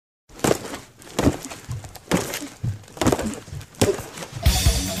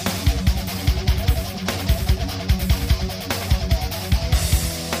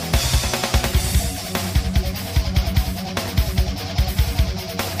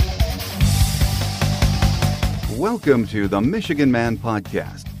Welcome to the Michigan Man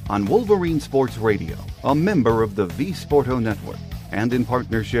Podcast on Wolverine Sports Radio, a member of the V Sporto Network, and in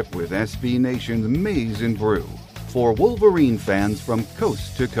partnership with SB Nation's Maize and Brew, for Wolverine fans from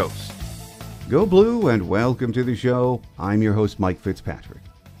coast to coast. Go Blue and welcome to the show. I'm your host, Mike Fitzpatrick.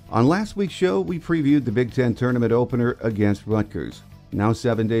 On last week's show, we previewed the Big Ten tournament opener against Rutgers. Now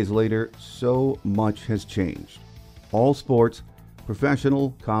 7 days later, so much has changed. All sports,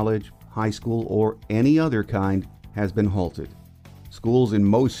 professional, college, high school, or any other kind, has been halted. Schools in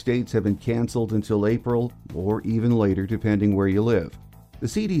most states have been canceled until April, or even later, depending where you live. The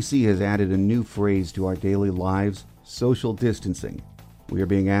CDC has added a new phrase to our daily lives: social distancing. We are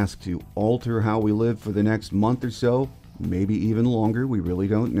being asked to alter how we live for the next month or so, maybe even longer, we really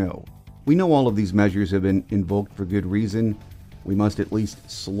don't know. We know all of these measures have been invoked for good reason. We must at least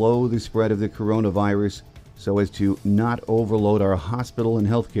slow the spread of the coronavirus so as to not overload our hospital and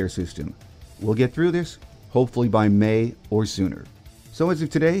healthcare system. We'll get through this, hopefully by May or sooner. So as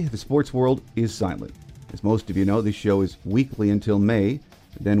of today, the sports world is silent. As most of you know, this show is weekly until May.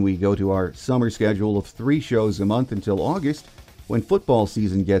 Then we go to our summer schedule of 3 shows a month until August, when football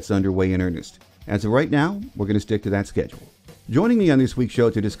season gets underway in earnest. As of right now, we're going to stick to that schedule. Joining me on this week's show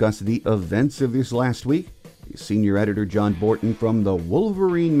to discuss the events of this last week is senior editor John Borton from the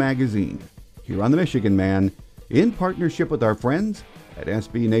Wolverine magazine, here on the Michigan Man, in partnership with our friends at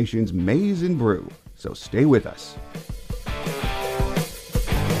SB Nation's Maize and Brew. So stay with us.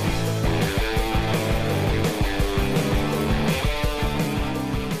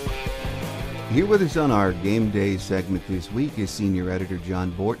 Here with us on our Game Day segment this week is senior editor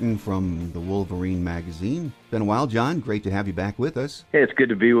John Borton from the Wolverine magazine. Been a while, John. Great to have you back with us. Hey, it's good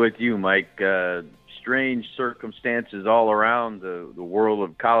to be with you, Mike. Strange circumstances all around the world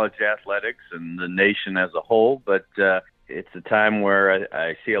of college athletics and the nation as a whole, but it's a time where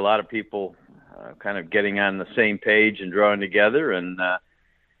I see a lot of people kind of getting on the same page and drawing together, and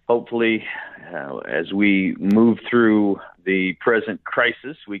hopefully as we move through the present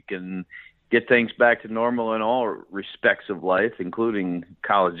crisis, we can get things back to normal in all respects of life, including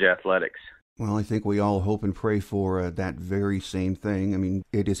college athletics. Well, I think we all hope and pray for that very same thing. I mean,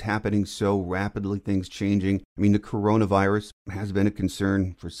 it is happening so rapidly, things changing. I mean, the coronavirus has been a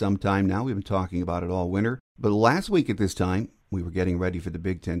concern for some time now. We've been talking about it all winter. But last week at this time, we were getting ready for the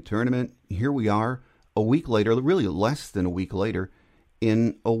Big Ten tournament. Here we are, a week later, really less than a week later,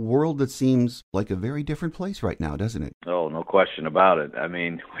 in a world that seems like a very different place right now, doesn't it? Oh, no question about it. I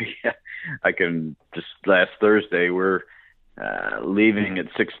mean, last Thursday, we're leaving at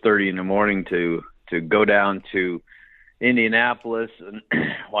 6:30 in the morning to go down to Indianapolis and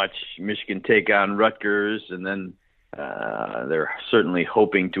watch Michigan take on Rutgers, and then they're certainly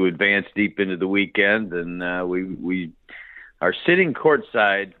hoping to advance deep into the weekend. And we are sitting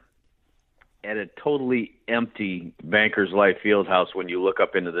courtside at a totally empty Bankers Life Fieldhouse when you look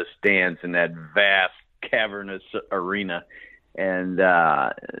up into the stands in that vast, cavernous arena, and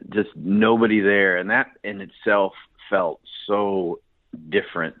just nobody there. And that in itself felt so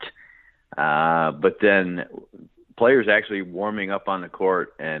different. But then players actually warming up on the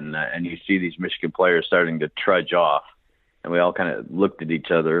court, and you see these Michigan players starting to trudge off. And we all kind of looked at each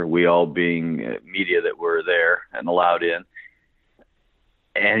other, we all being media that were there and allowed in.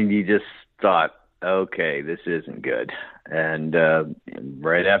 And you just thought, okay, this isn't good. And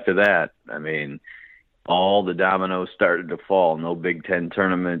right after that, I mean, all the dominoes started to fall. No Big Ten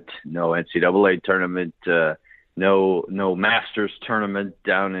tournament, no NCAA tournament, no Masters tournament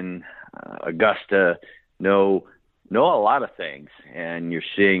down in Augusta, no a lot of things. And you're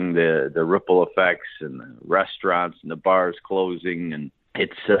seeing the ripple effects and the restaurants and the bars closing, and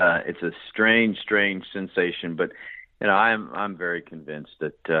it's a strange sensation. But you know, I'm very convinced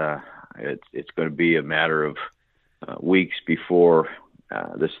that it's going to be a matter of weeks before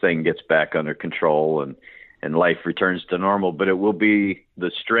this thing gets back under control and life returns to normal. But it will be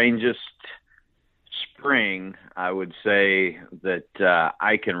the strangest spring, I would say, that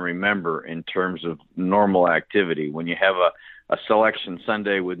I can remember in terms of normal activity. When you have a selection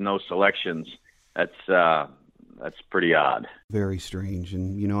Sunday with no selections, that's pretty odd. Very strange.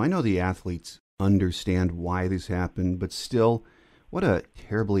 And, you know, I know the athletes understand why this happened, but still, what a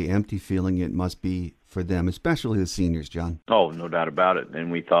terribly empty feeling it must be for them, especially the seniors, John. Oh, no doubt about it.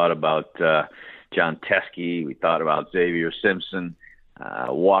 And we thought about John Teske. We thought about Xavier Simpson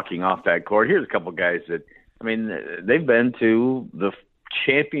walking off that court. Here's a couple guys that, I mean, they've been to the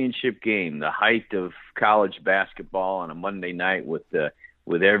championship game, the height of college basketball on a Monday night with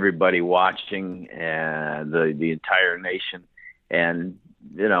everybody watching and the entire nation. And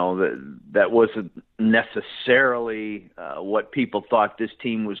you know, that wasn't necessarily what people thought this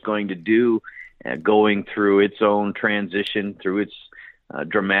team was going to do. going through its own transition, through its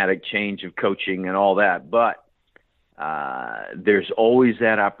dramatic change of coaching and all that. But there's always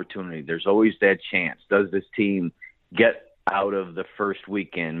that opportunity. There's always that chance. Does this team get out of the first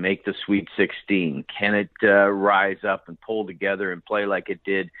weekend, make the Sweet 16? Can it rise up and pull together and play like it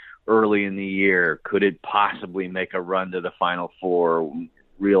did early in the year? Could it possibly make a run to the Final Four,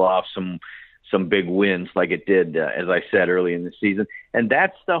 reel off some big wins like it did, as I said, early in the season? And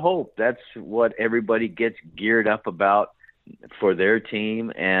that's the hope. That's what everybody gets geared up about for their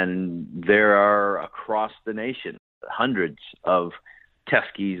team. And there are, across the nation, hundreds of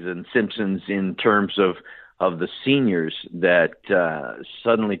Teskes and Simpsons in terms of the seniors that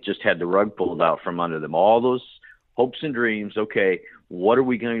suddenly just had the rug pulled out from under them. All those hopes and dreams, okay, what are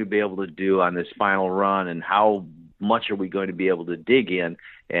we going to be able to do on this final run, and how much are we going to be able to dig in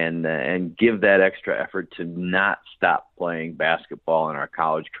and give that extra effort to not stop playing basketball in our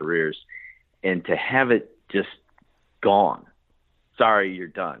college careers, and to have it just gone. Sorry, you're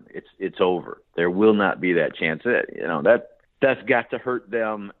done. It's over. There will not be that chance. That's got to hurt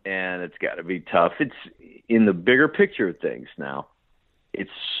them, and it's got to be tough. It's in the bigger picture of things now. It's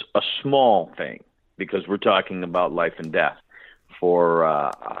a small thing because we're talking about life and death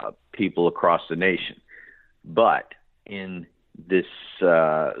for people across the nation. But in this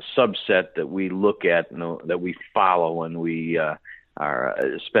subset that we look at, that we follow, and we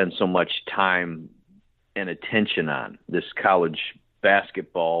spend so much time and attention on, this college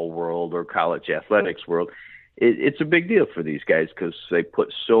basketball world or college athletics world, it's a big deal for these guys because they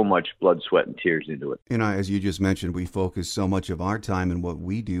put so much blood, sweat, and tears into it. As you just mentioned, we focus so much of our time and what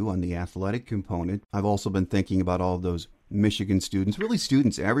we do on the athletic component. I've also been thinking about all those Michigan students, really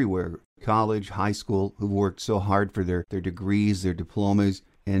students everywhere, college, high school, who've worked so hard for their degrees, their diplomas,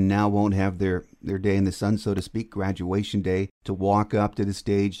 and now won't have their day in the sun, so to speak, graduation day, to walk up to the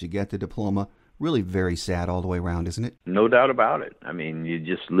stage to get the diploma. Really very sad all the way around, isn't it? No doubt about it. I mean, you're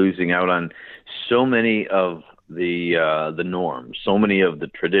just losing out on so many of the norms, so many of the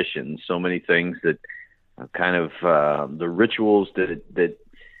traditions, so many things that kind of the rituals that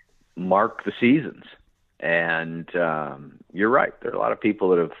mark the seasons. And you're right. There are a lot of people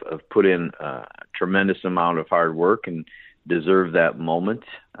that have put in a tremendous amount of hard work and deserve that moment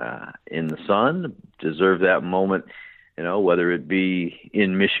in the sun, deserve that moment, whether it be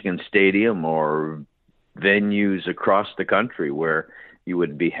in Michigan Stadium or venues across the country where you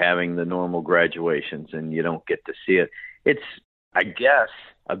would be having the normal graduations and you don't get to see it. It's, I guess,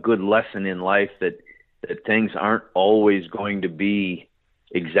 a good lesson in life that things aren't always going to be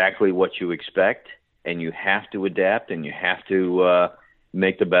exactly what you expect, and you have to adapt and you have to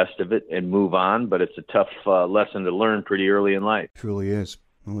make the best of it and move on. But it's a tough lesson to learn pretty early in life. Truly is.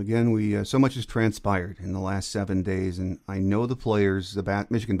 Well, again, we so much has transpired in the last 7 days, and I know the players,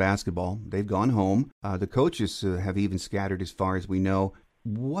 Michigan basketball, they've gone home. The coaches have even scattered as far as we know.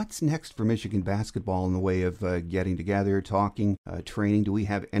 What's next for Michigan basketball in the way of getting together, talking, training? Do we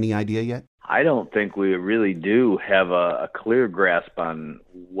have any idea yet? I don't think we really do have a clear grasp on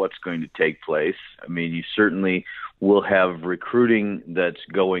what's going to take place. I mean, you certainly will have recruiting that's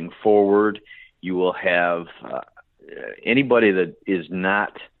going forward. You will have anybody that is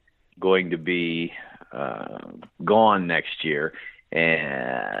not going to be gone next year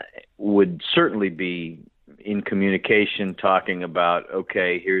would certainly be in communication, talking about,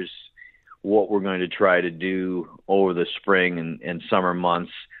 okay, here's what we're going to try to do over the spring and summer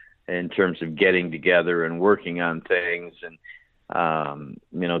months in terms of getting together and working on things. And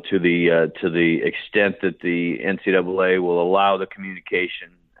to the extent that the NCAA will allow the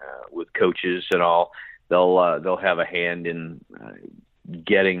communication with coaches and all, they'll have a hand in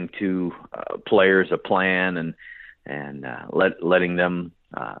getting to players a plan and letting them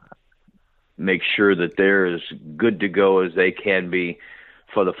make sure that they're as good to go as they can be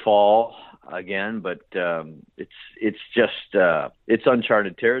for the fall again. But it's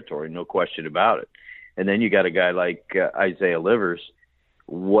uncharted territory, no question about it. And then you got a guy like Isaiah Livers.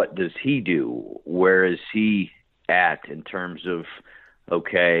 What does he do? Where is he at in terms of,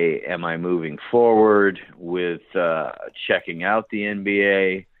 okay, am I moving forward with checking out the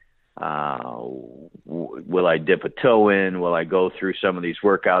NBA? Will I dip a toe in? Will I go through some of these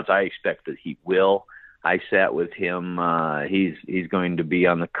workouts? I expect that he will. I sat with him. He's going to be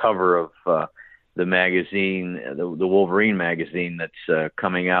on the cover of the magazine, the Wolverine magazine that's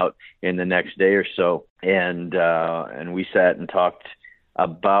coming out in the next day or so. And we sat and talked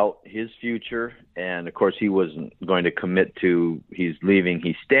about his future. And of course, he wasn't going to commit to he's leaving,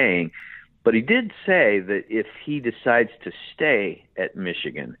 he's staying. But he did say that if he decides to stay at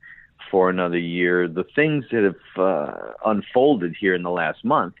Michigan for another year, the things that have unfolded here in the last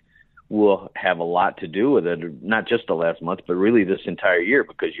month will have a lot to do with it, not just the last month, but really this entire year,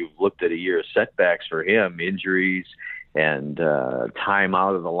 because you've looked at a year of setbacks for him, injuries and time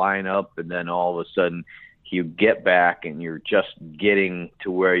out of the lineup, and then all of a sudden you get back and you're just getting to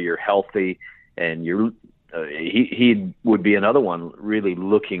where you're healthy, and he would be another one really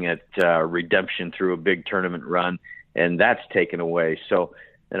looking at redemption through a big tournament run, and that's taken away. So,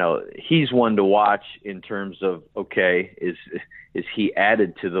 he's one to watch in terms of, okay, is he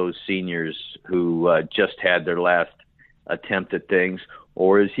added to those seniors who just had their last attempt at things,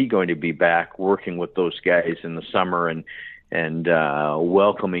 or is he going to be back working with those guys in the summer and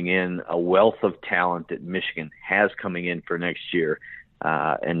welcoming in a wealth of talent that Michigan has coming in for next year,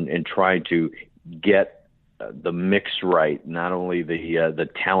 and trying to get the mix right, not only the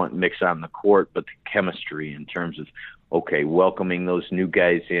talent mix on the court, but the chemistry in terms of, okay, welcoming those new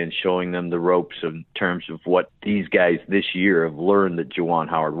guys in, showing them the ropes in terms of what these guys this year have learned that Juwan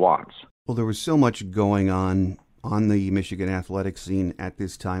Howard wants. Well, there was so much going on the Michigan athletics scene at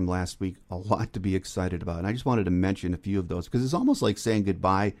this time last week, a lot to be excited about. And I just wanted to mention a few of those, because it's almost like saying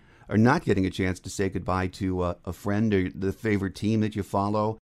goodbye or not getting a chance to say goodbye to a friend or the favorite team that you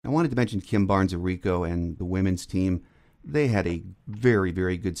follow. I wanted to mention Kim Barnes-Arico and the women's team. They had a very,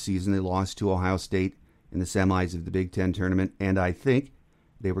 very good season. They lost to Ohio State in the semis of the Big Ten tournament, and I think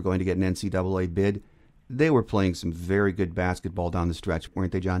they were going to get an NCAA bid. They were playing some very good basketball down the stretch,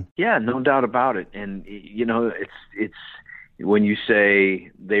 weren't they, John? Yeah, no doubt about it. And, it's when you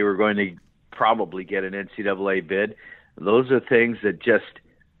say they were going to probably get an NCAA bid, those are things that just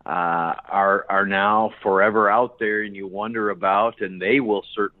are now forever out there, and you wonder about, and they will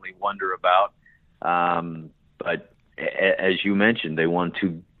certainly wonder about. But as you mentioned, they won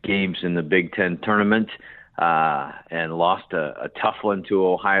 2 games in the Big Ten tournament and lost a tough one to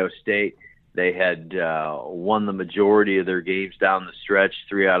Ohio State. They had won the majority of their games down the stretch,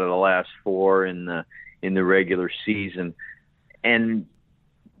 3 out of the last 4 in the regular season. And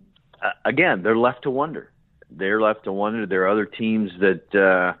again, they're left to wonder. There are other teams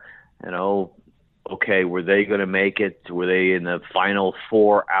that, okay, were they going to make it? Were they in the final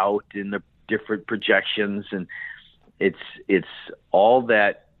 4 out in the different projections? And it's all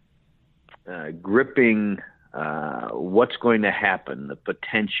that gripping what's going to happen, the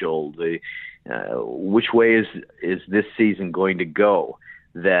potential, which way is this season going to go,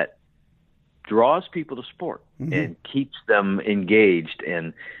 that draws people to sport and keeps them engaged.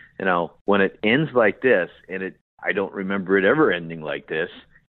 And when it ends like this, and I don't remember it ever ending like this,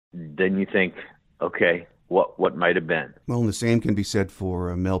 then you think, okay, what might have been. Well, and the same can be said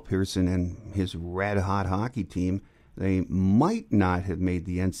for Mel Pearson and his red-hot hockey team. They might not have made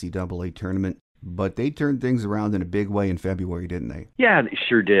the NCAA tournament, but they turned things around in a big way in February, didn't they? Yeah, they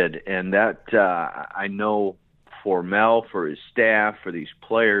sure did. And that, I know for Mel, for his staff, for these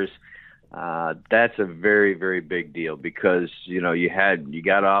players, that's a very, very big deal, because, you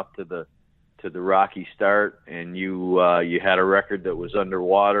got off to the rocky start, and you had a record that was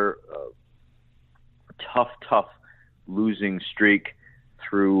underwater, a tough losing streak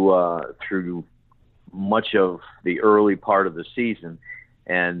through much of the early part of the season.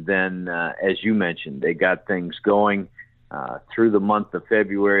 And then, as you mentioned, they got things going through the month of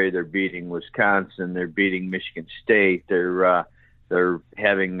February. They're beating Wisconsin. They're beating Michigan State. They're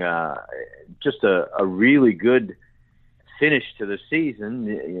having just a really good finish to the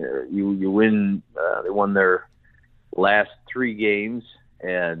season. You win. They won their last 3 games,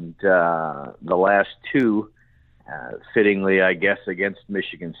 and the last 2, fittingly, I guess, against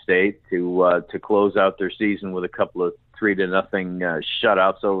Michigan State to close out their season with a couple of 3-0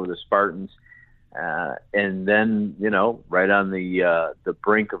 shutouts over the Spartans, and then right on the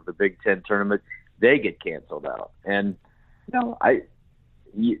brink of the Big Ten tournament, they get canceled out. And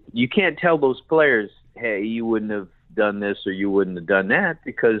you can't tell those players, hey, you wouldn't have done this or you wouldn't have done that,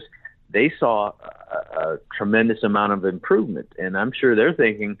 because they saw a tremendous amount of improvement, and I'm sure they're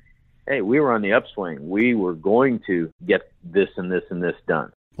thinking, hey, we were on the upswing. We were going to get this and this and this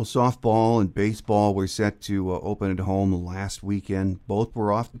done. Well, softball and baseball were set to open at home last weekend. Both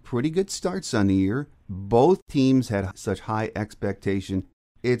were off to pretty good starts on the year. Both teams had such high expectation.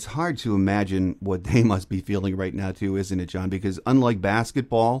 It's hard to imagine what they must be feeling right now, too, isn't it, John? Because unlike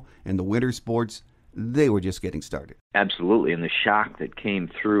basketball and the winter sports, they were just getting started. Absolutely, and the shock that came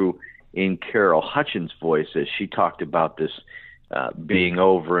through in Carol Hutchins' voice as she talked about this being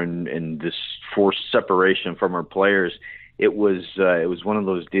over and this forced separation from her players, it was one of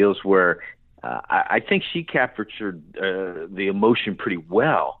those deals where I think she captured the emotion pretty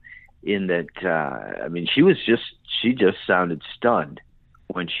well. In that, she just sounded stunned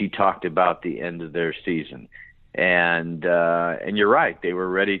when she talked about the end of their season, And you're right, they were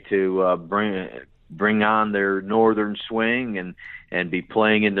ready to bring on their northern swing and be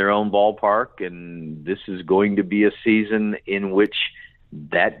playing in their own ballpark. And this is going to be a season in which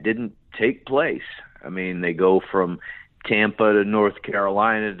that didn't take place. I mean, they go from Tampa to North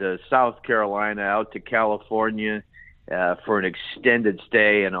Carolina to South Carolina out to California for an extended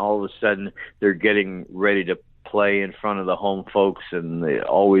stay, and all of a sudden they're getting ready to play in front of the home folks and the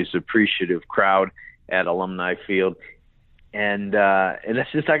always appreciative crowd at Alumni Field, and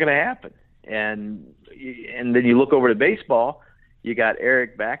that's just not going to happen. And then you look over to baseball, you got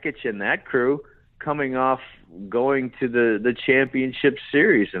Erik Bakich and that crew coming off going to the championship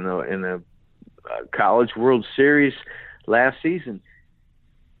series in the College World Series last season.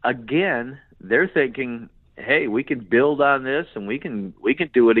 Again, they're thinking, hey, we can build on this and we can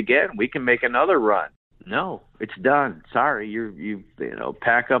do it again. We can make another run. No, it's done. Sorry, you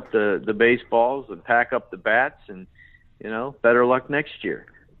pack up the baseballs and pack up the bats, and better luck next year.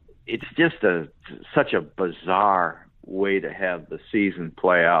 It's just such a bizarre way to have the season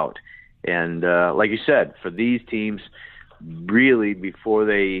play out. And like you said, for these teams, really before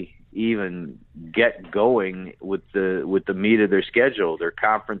they even get going with the meat of their schedule, their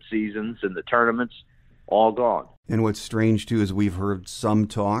conference seasons and the tournaments, all gone. And what's strange, too, is we've heard some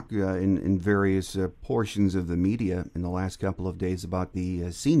talk in various portions of the media in the last couple of days about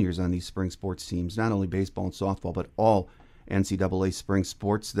the seniors on these spring sports teams, not only baseball and softball, but all NCAA spring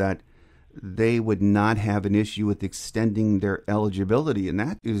sports, that they would not have an issue with extending their eligibility. And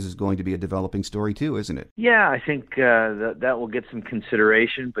that is going to be a developing story, too, isn't it? Yeah, I think that will get some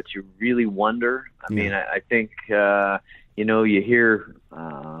consideration, but you really wonder. I mean, I think, you hear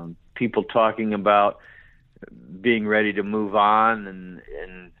people talking about being ready to move on,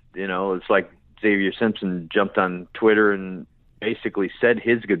 and it's like Xavier Simpson jumped on Twitter and basically said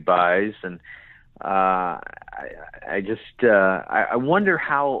his goodbyes, and I wonder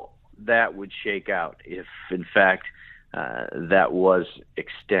how that would shake out if in fact that was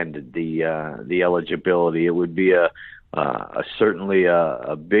extended, the eligibility. It would be certainly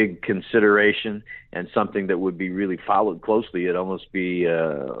a big consideration and something that would be really followed closely. It'd almost be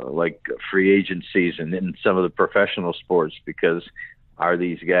like a free agent season in some of the professional sports, because are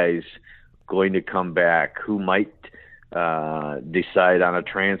these guys going to come back? Who might decide on a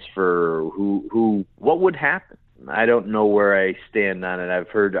transfer? What would happen? I don't know where I stand on it. I've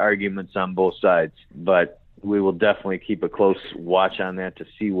heard arguments on both sides, but we will definitely keep a close watch on that to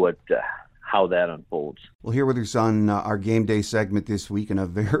see how that unfolds. Well, here with us on our Game Day segment this week, in a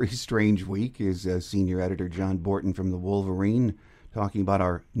very strange week, is senior editor John Borton from the Wolverine, talking about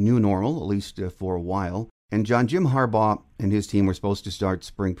our new normal, at least for a while. And John, Jim Harbaugh and his team were supposed to start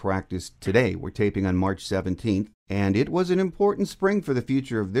spring practice today. We're taping on March 17th, and it was an important spring for the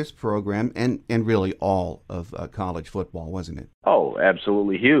future of this program and really all of college football, wasn't it? Oh,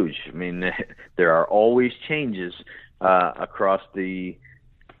 absolutely huge. I mean, there are always changes across the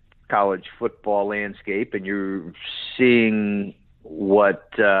college football landscape, and you're seeing what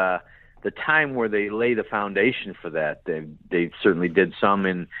the time where they lay the foundation for that. They certainly did some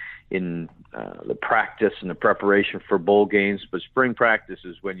in the practice and the preparation for bowl games, but spring practice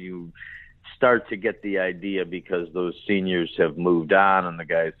is when you start to get the idea, because those seniors have moved on and the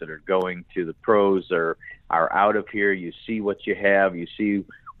guys that are going to the pros are out of here. You see what you have, you see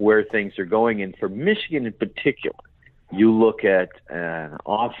where things are going. And for Michigan in particular, you look at an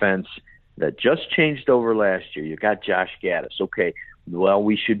offense that just changed over last year. You got Josh Gattis. Okay, well,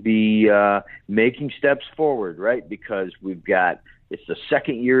 we should be making steps forward, right? Because it's the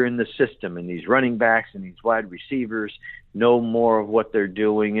second year in the system, and these running backs and these wide receivers know more of what they're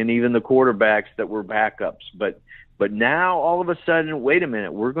doing, and even the quarterbacks that were backups. But now all of a sudden, wait a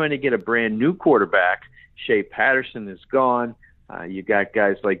minute, we're going to get a brand new quarterback. Shea Patterson is gone. You got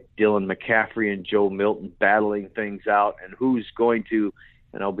guys like Dylan McCaffrey and Joe Milton battling things out, and who's going to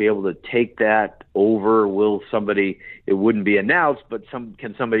be able to take that over? Will somebody, it wouldn't be announced, but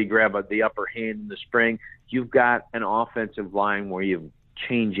can somebody grab the upper hand in the spring? You've got an offensive line where you're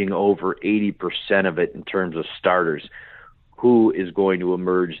changing over 80% of it in terms of starters. Who is going to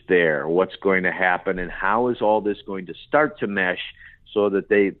emerge there? What's going to happen? And how is all this going to start to mesh so that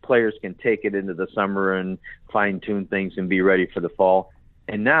players can take it into the summer and fine-tune things and be ready for the fall?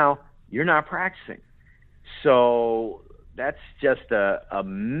 And now you're not practicing. So that's just a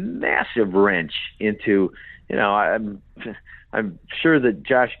massive wrench into, I'm sure that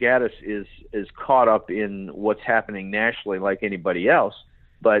Josh Gattis is caught up in what's happening nationally like anybody else,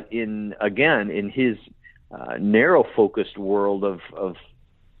 but in his narrow-focused world of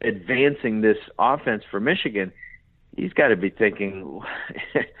advancing this offense for Michigan, he's got to be thinking,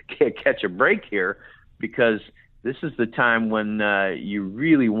 can't catch a break here, because this is the time when you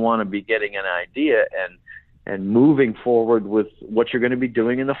really want to be getting an idea and moving forward with what you're going to be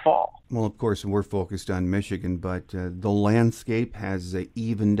doing in the fall. Well, of course, we're focused on Michigan, but the landscape has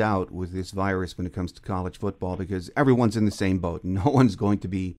evened out with this virus when it comes to college football because everyone's in the same boat. No one's going to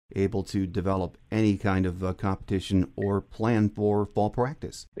be able to develop any kind of competition or plan for fall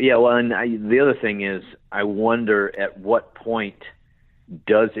practice. Yeah, well, and the other thing is, I wonder at what point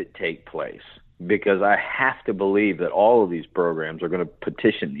does it take place? Because I have to believe that all of these programs are going to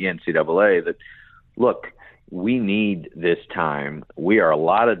petition the NCAA that, look, we need this time. We are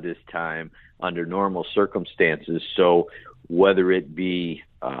allotted this time under normal circumstances. So whether it be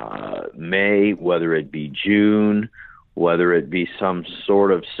May, whether it be June, whether it be some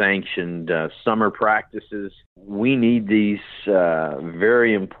sort of sanctioned summer practices, we need these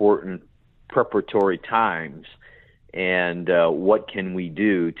very important preparatory times. And what can we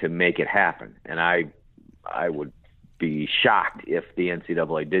do to make it happen? And I would be shocked if the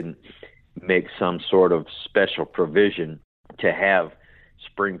NCAA didn't make some sort of special provision to have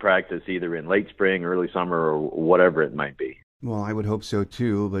spring practice either in late spring, early summer, or whatever it might be. Well, I would hope so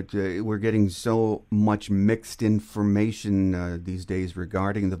too, but we're getting so much mixed information these days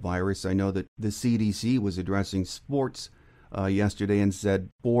regarding the virus. I know that the CDC was addressing sports yesterday and said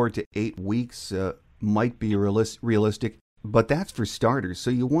 4 to 8 weeks might be realistic, but that's for starters.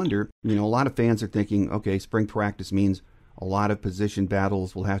 So you wonder, a lot of fans are thinking, okay, spring practice means a lot of position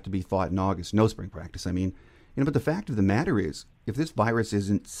battles will have to be fought in August. No spring practice, but the fact of the matter is, if this virus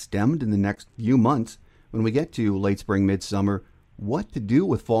isn't stemmed in the next few months, when we get to late spring, midsummer, what to do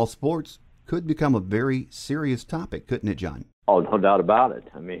with fall sports could become a very serious topic, couldn't it, John? Oh, no doubt about it.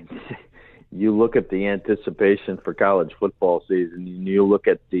 You look at the anticipation for college football season, you look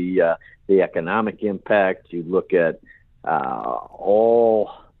at the economic impact, you look at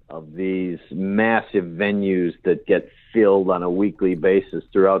all of these massive venues that get filled on a weekly basis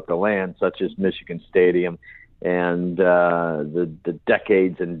throughout the land, such as Michigan Stadium, and the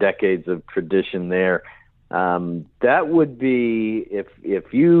decades and decades of tradition there. That would be,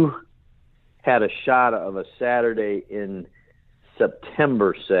 if you had a shot of a Saturday in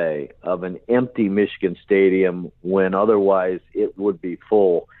September, say, of an empty Michigan Stadium when otherwise it would be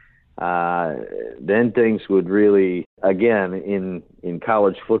full, then things would really, again, in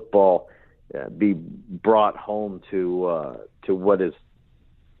college football, be brought home to what is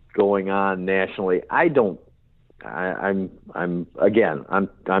going on nationally. I'm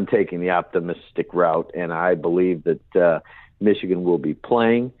taking the optimistic route, and I believe that Michigan will be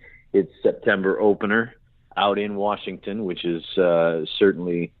playing its September opener out in Washington, which is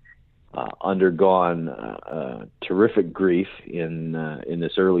certainly undergone terrific grief in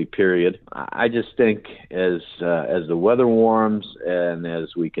this early period. I just think as the weather warms and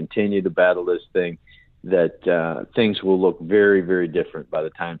as we continue to battle this thing, that things will look very, very different by the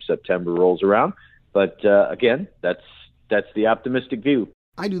time September rolls around. But again, that's the optimistic view.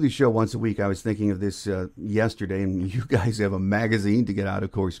 I do the show once a week. I was thinking of this yesterday, and you guys have a magazine to get out,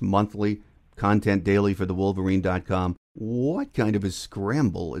 of course, monthly, content daily for thewolverine.com. What kind of a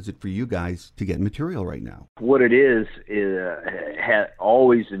scramble is it for you guys to get material right now? What it is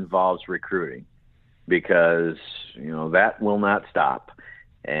always involves recruiting, because that will not stop,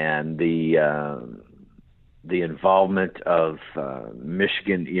 and the involvement of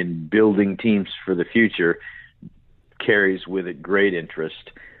Michigan in building teams for the future carries with it great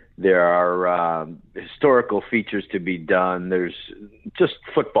interest. There are historical features to be done. There's just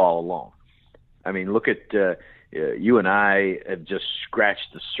football alone. Look at you and I have just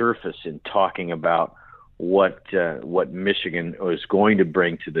scratched the surface in talking about what Michigan is going to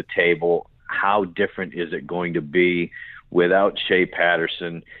bring to the table. How different is it going to be without Shea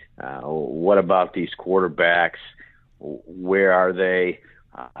Patterson? What about these quarterbacks? Where are they?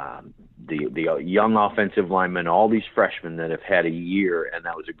 The young offensive linemen, all these freshmen that have had a year, and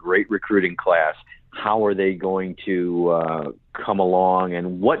that was a great recruiting class. How are they going to come along,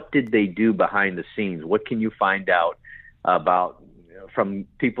 and what did they do behind the scenes? What can you find out about from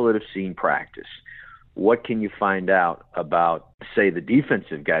people that have seen practice? What can you find out about, say, the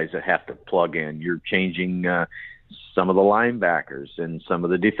defensive guys that have to plug in? You're changing some of the linebackers and some of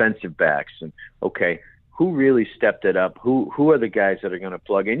the defensive backs, and okay, who really stepped it up? Who are the guys that are going to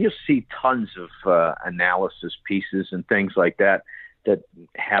plug in? You'll see tons of analysis pieces and things like that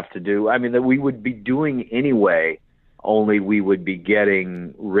have to do, that we would be doing anyway, only we would be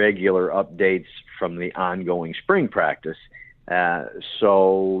getting regular updates from the ongoing spring practice.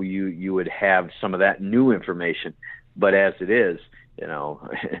 So you would have some of that new information. But as it is,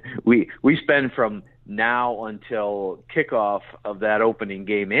 we spend from now until kickoff of that opening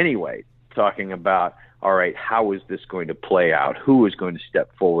game anyway talking about, all right, how is this going to play out? Who is going to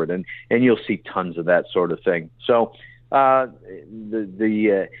step forward? And you'll see tons of that sort of thing. So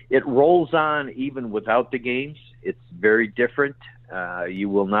it rolls on even without the games. It's very different. You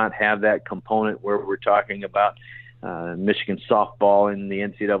will not have that component where we're talking about Michigan softball in the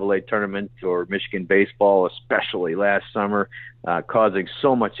NCAA tournament or Michigan baseball, especially last summer, causing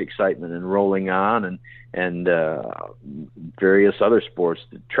so much excitement and rolling on, and various other sports,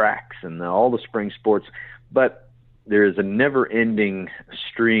 the tracks and all the spring sports. But there is a never-ending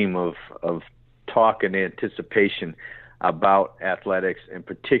stream of talk and anticipation about athletics, and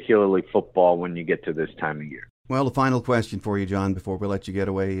particularly football when you get to this time of year. Well, the final question for you, John, before we let you get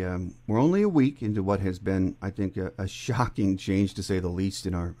away. We're only a week into what has been, I think, a shocking change, to say the least,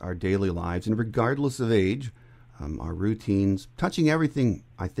 in our daily lives. And regardless of age, our routines, touching everything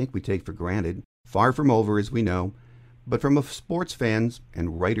I think we take for granted, far from over, as we know. But from a sports fan's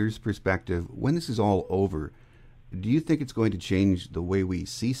and writer's perspective, when this is all over, do you think it's going to change the way we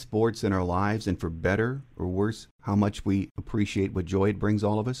see sports in our lives, and for better or worse, how much we appreciate what joy it brings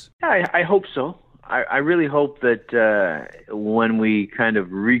all of us? Yeah, I hope so. I really hope that when we kind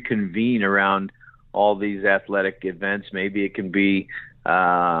of reconvene around all these athletic events, maybe it can be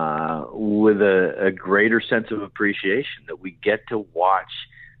with a greater sense of appreciation, that we get to watch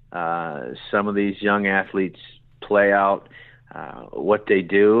some of these young athletes play out what they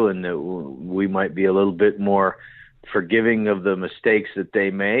do, and that we might be a little bit more forgiving of the mistakes that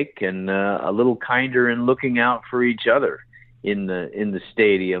they make, and a little kinder in looking out for each other in the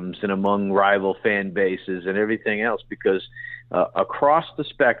stadiums and among rival fan bases and everything else, because across the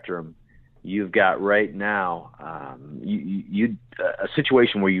spectrum, you've got right now a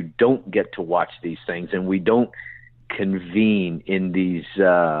situation where you don't get to watch these things, and we don't convene in these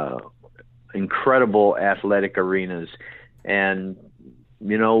incredible athletic arenas, and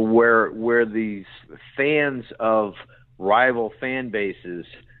where these fans of rival fan bases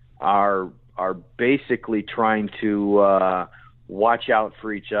are basically trying to watch out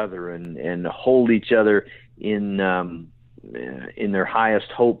for each other and hold each other in their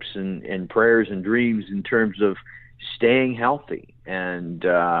highest hopes and prayers and dreams in terms of staying healthy. And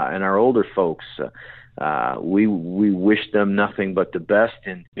our older folks, we wish them nothing but the best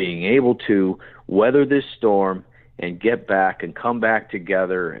in being able to weather this storm and get back and come back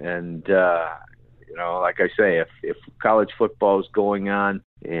together. And like I say, if college football is going on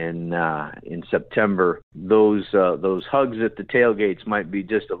in September, those hugs at the tailgates might be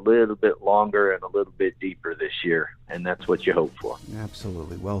just a little bit longer and a little bit deeper this year, and that's what you hope for.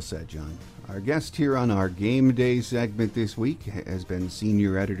 Absolutely. Well said, John. Our guest here on our Game Day segment this week has been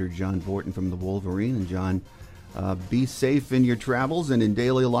senior editor John Borton from the Wolverine. And John, be safe in your travels and in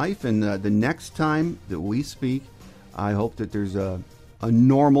daily life, and the next time that we speak, I hope that there's a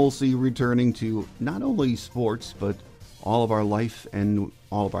normalcy returning to not only sports, but all of our life and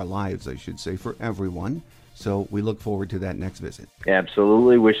all of our lives, I should say, for everyone. So we look forward to that next visit.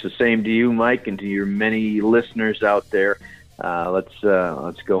 Absolutely. Wish the same to you, Mike, and to your many listeners out there. Let's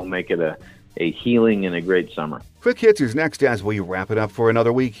go make it a healing and a great summer. Quick Hits is next as we wrap it up for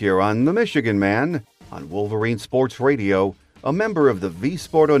another week here on The Michigan Man on Wolverine Sports Radio, a member of the V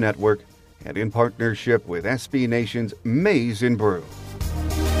Sporto Network, and in partnership with SB Nation's Maize and Brew.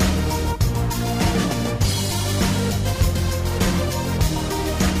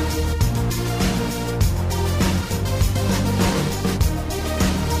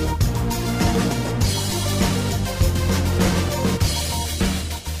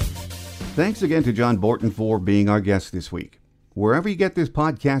 Thanks again to John Borton for being our guest this week. Wherever you get this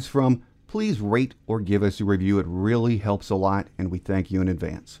podcast from, please rate or give us a review. It really helps a lot, and we thank you in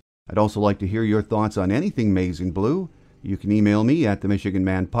advance. I'd also like to hear your thoughts on anything Maize and Blue. You can email me at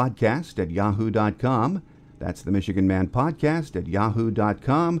themichiganmanpodcast@yahoo.com. That's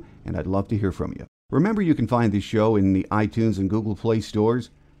themichiganmanpodcast@yahoo.com, and I'd love to hear from you. Remember, you can find this show in the iTunes and Google Play stores,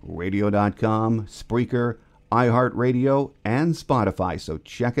 radio.com, Spreaker, iHeartRadio, and Spotify. So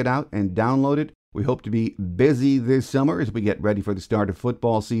check it out and download it. We hope to be busy this summer as we get ready for the start of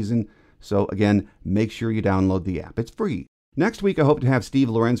football season. So again, make sure you download the app. It's free. Next week, I hope to have Steve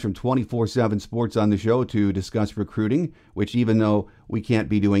Lorenz from 24/7 Sports on the show to discuss recruiting, which even though we can't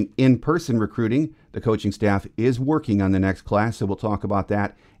be doing in-person recruiting, the coaching staff is working on the next class, so we'll talk about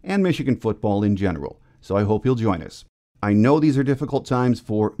that and Michigan football in general. So I hope you'll join us. I know these are difficult times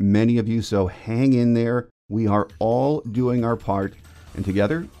for many of you, so hang in there. We are all doing our part, and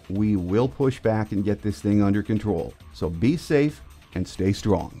together we will push back and get this thing under control. So be safe and stay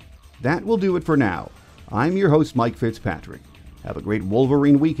strong. That will do it for now. I'm your host, Mike Fitzpatrick. Have a great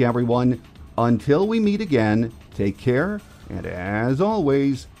Wolverine week, everyone. Until we meet again, take care, and as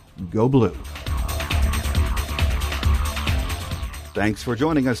always, Go Blue. Thanks for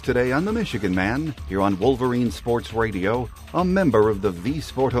joining us today on The Michigan Man, here on Wolverine Sports Radio, a member of the V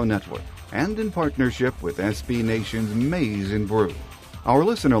Sporto Network, and in partnership with SB Nation's Maize and Brew. Our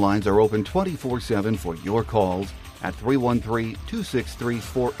listener lines are open 24/7 for your calls at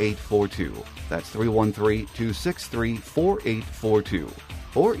 313-263-4842. That's 313-263-4842.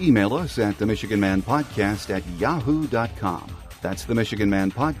 Or email us at themichiganmanpodcast@yahoo.com. That's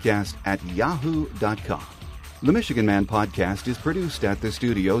themichiganmanpodcast@yahoo.com. The Michigan Man Podcast is produced at the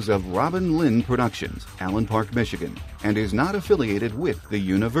studios of Robin Lynn Productions, Allen Park, Michigan, and is not affiliated with the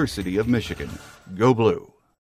University of Michigan. Go Blue.